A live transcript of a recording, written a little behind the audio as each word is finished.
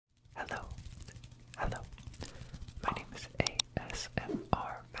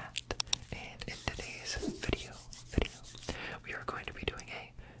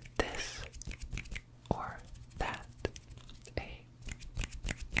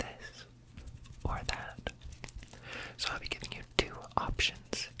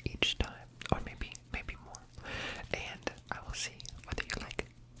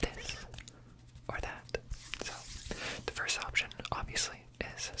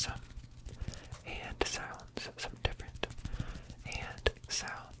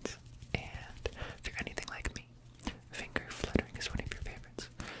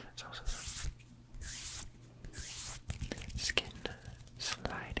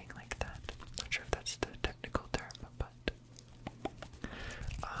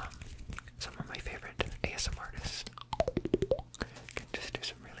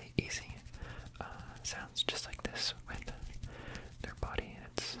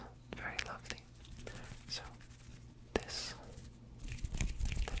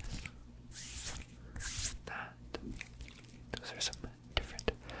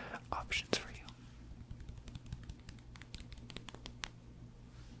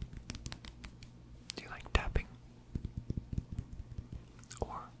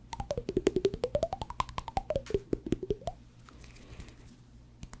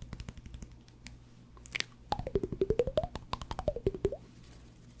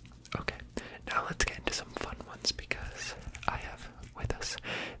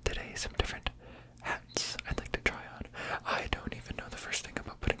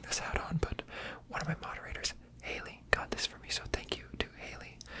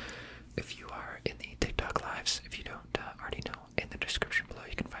if you are in the TikTok lives, if you don't already know, in the description below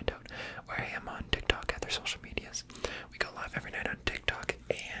you can find out where I am on TikTok, other social medias. We go live every night on TikTok,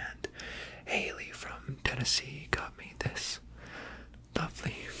 and Haley from Tennessee got me this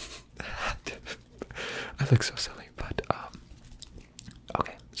lovely hat. I look so silly, but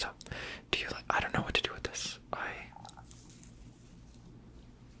okay, so do you like, I don't know what to do with this. I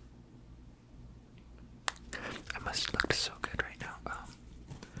must look so good right now.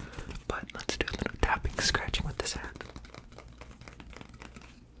 But let's do a little tapping, scratching with this hat.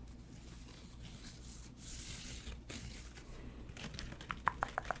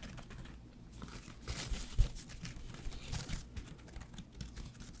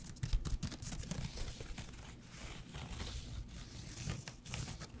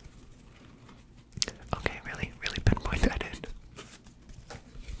 Okay, really, really pinpoint that in.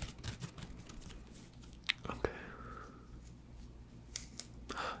 Okay.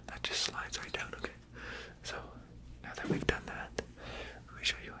 That just slides right down, okay. So, now that we've done that, let me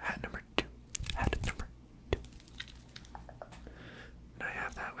show you hat number 2. Hat number 2. And I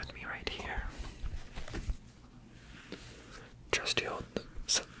have that with me right here. Trusty old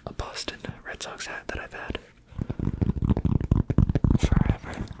Boston Red Sox hat that I've had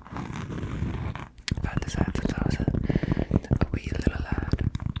forever. I've had this hat since I was a wee little lad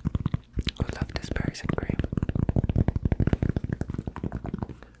who loved his berries and cream.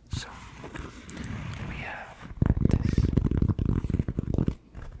 So, we have this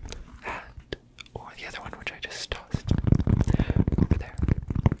hat, or the other one which I just tossed over there.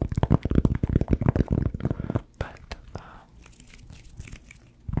 But,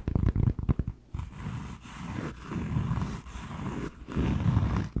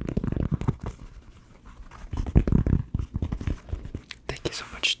 thank you so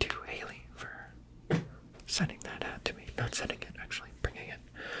much to Haley for sending that hat to me. Not sending it, actually, bringing it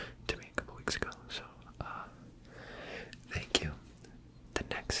to me a couple weeks ago. So, thank you. The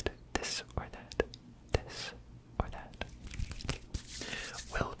next this or that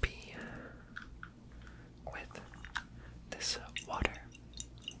will be with this water.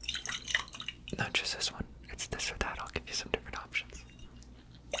 Not just this one, it's this or that. I'll give you some different options.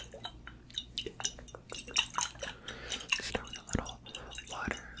 Start with a little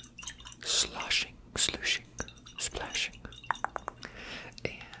water, sloshing, slooshing, splashing,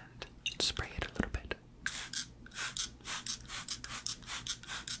 and spray it a little bit.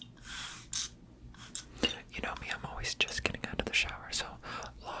 You know me, I'm always just getting out of the shower, so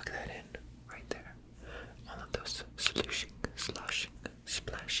log that in right there. All of those slooshing, sloshing,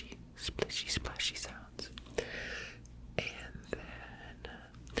 splashy, splishy, splashy sounds.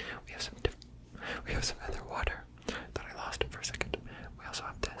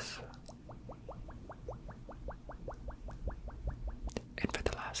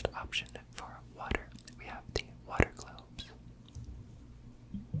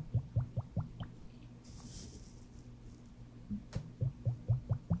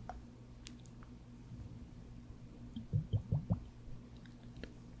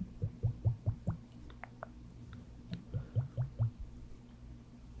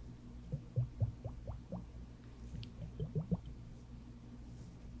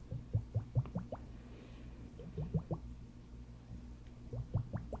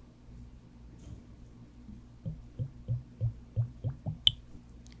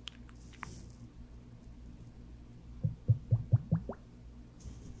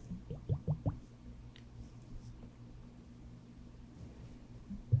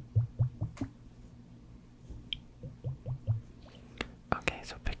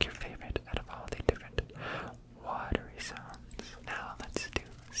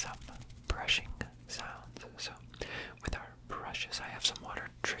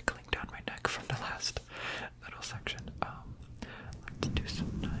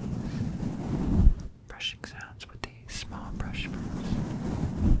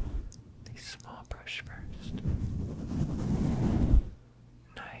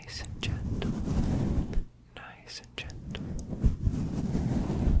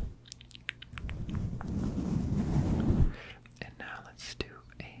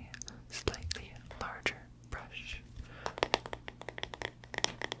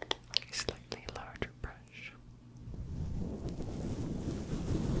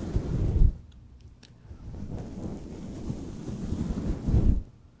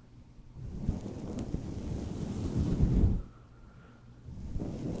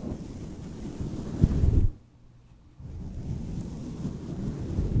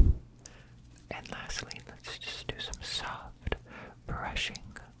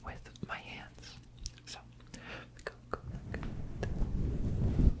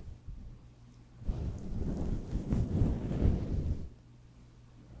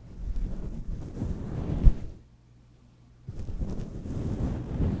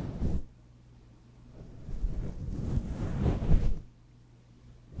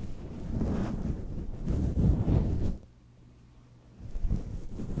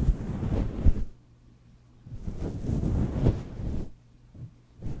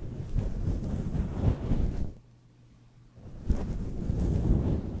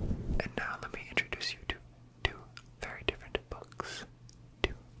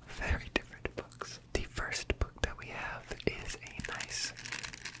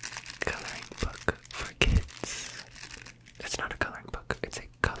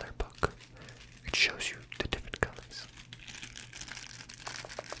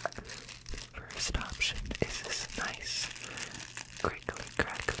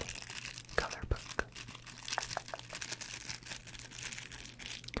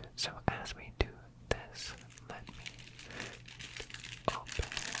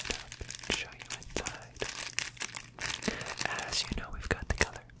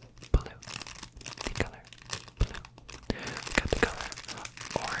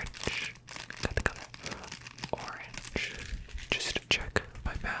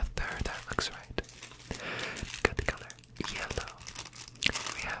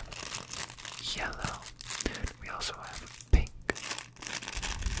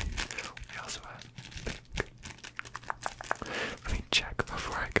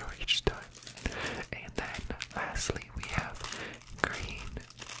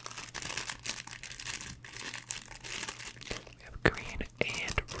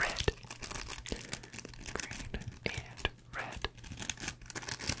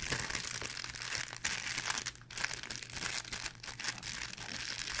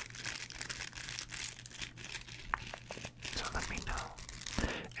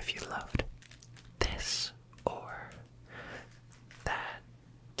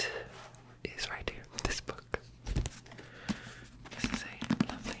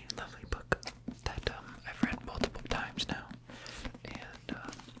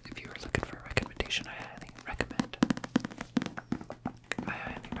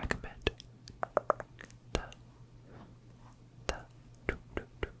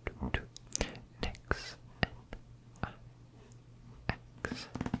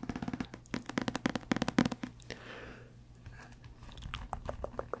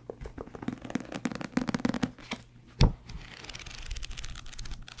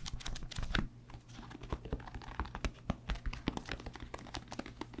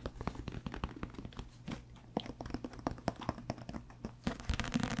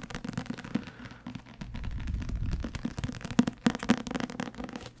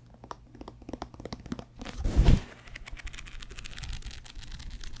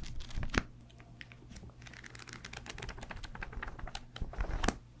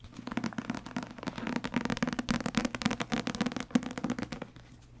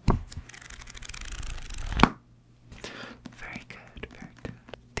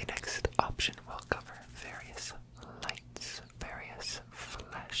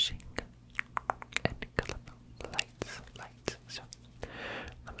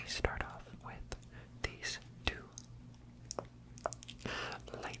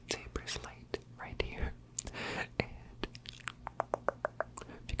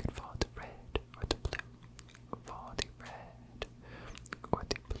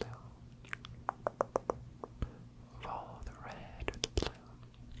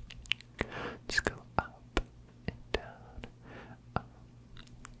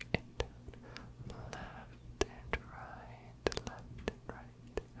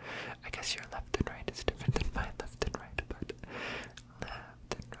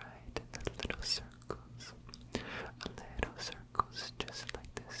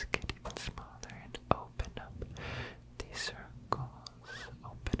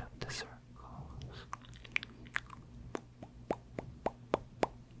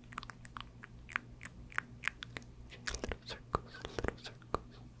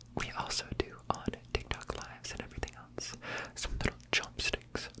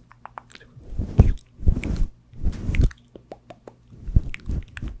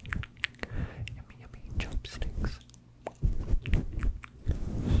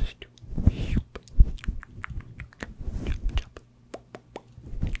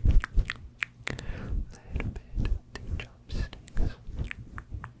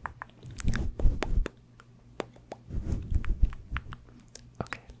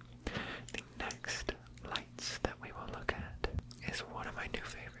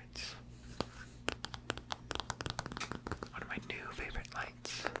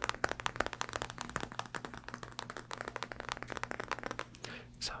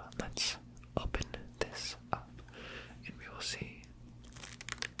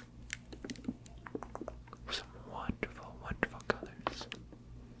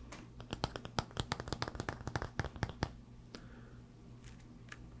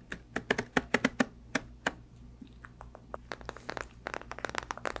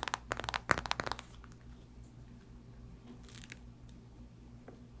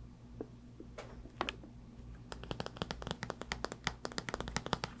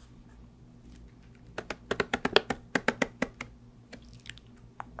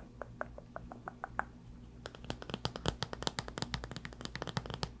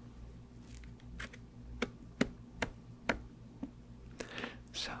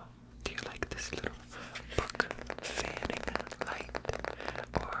 this little book fanning light,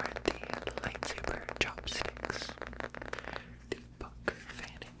 or the lightsaber chopsticks. The book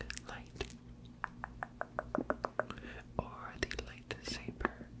fanning light, or the lightsaber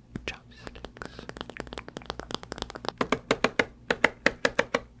chopsticks.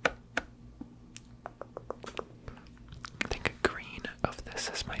 I think green of this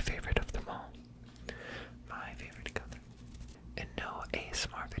is my favorite of them all. My favorite color. And no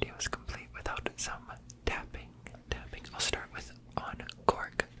ASMR video is complete without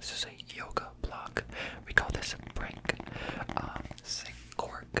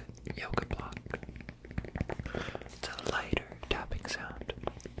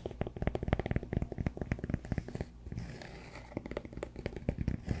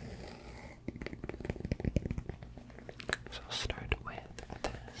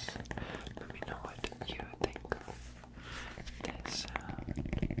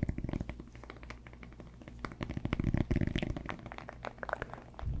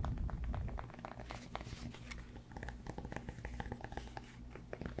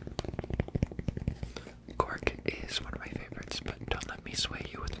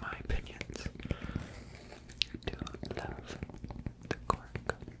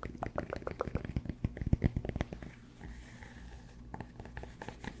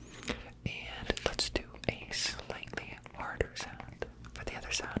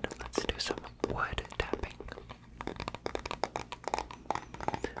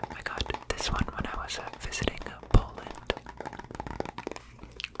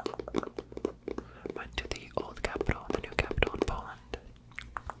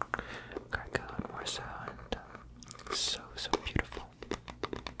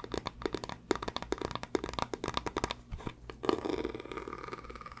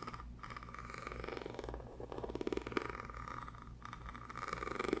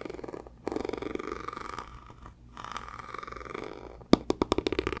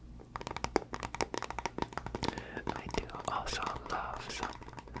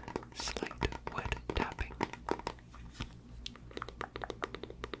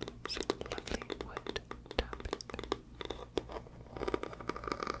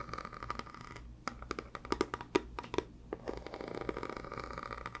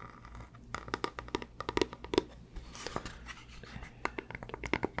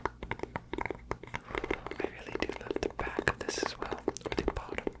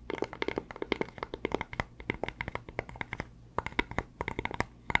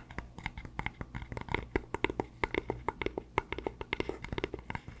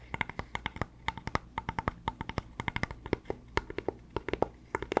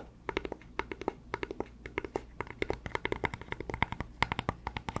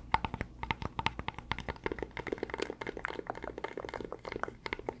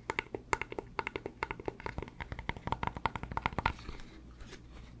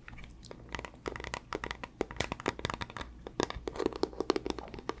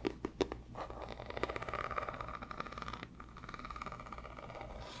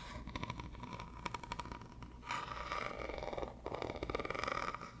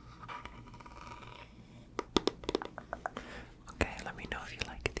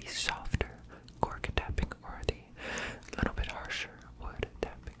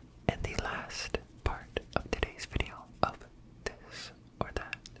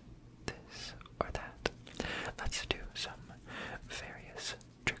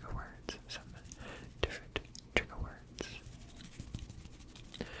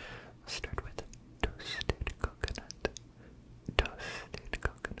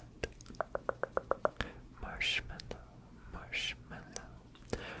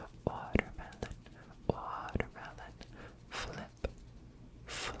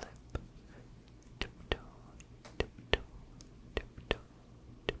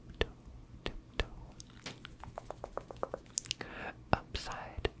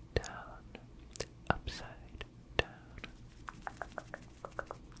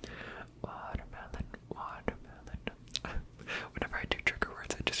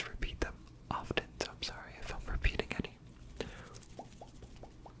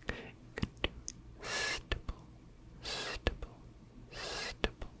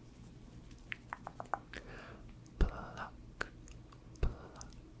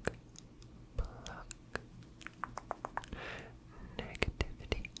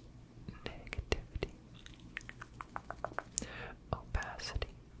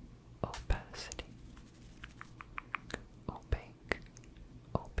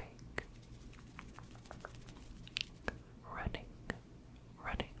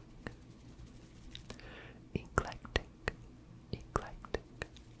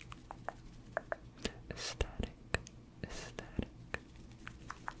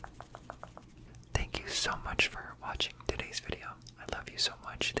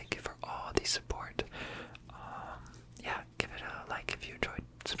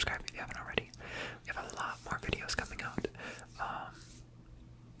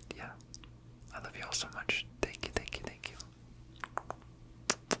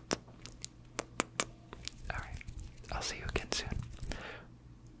I'll see you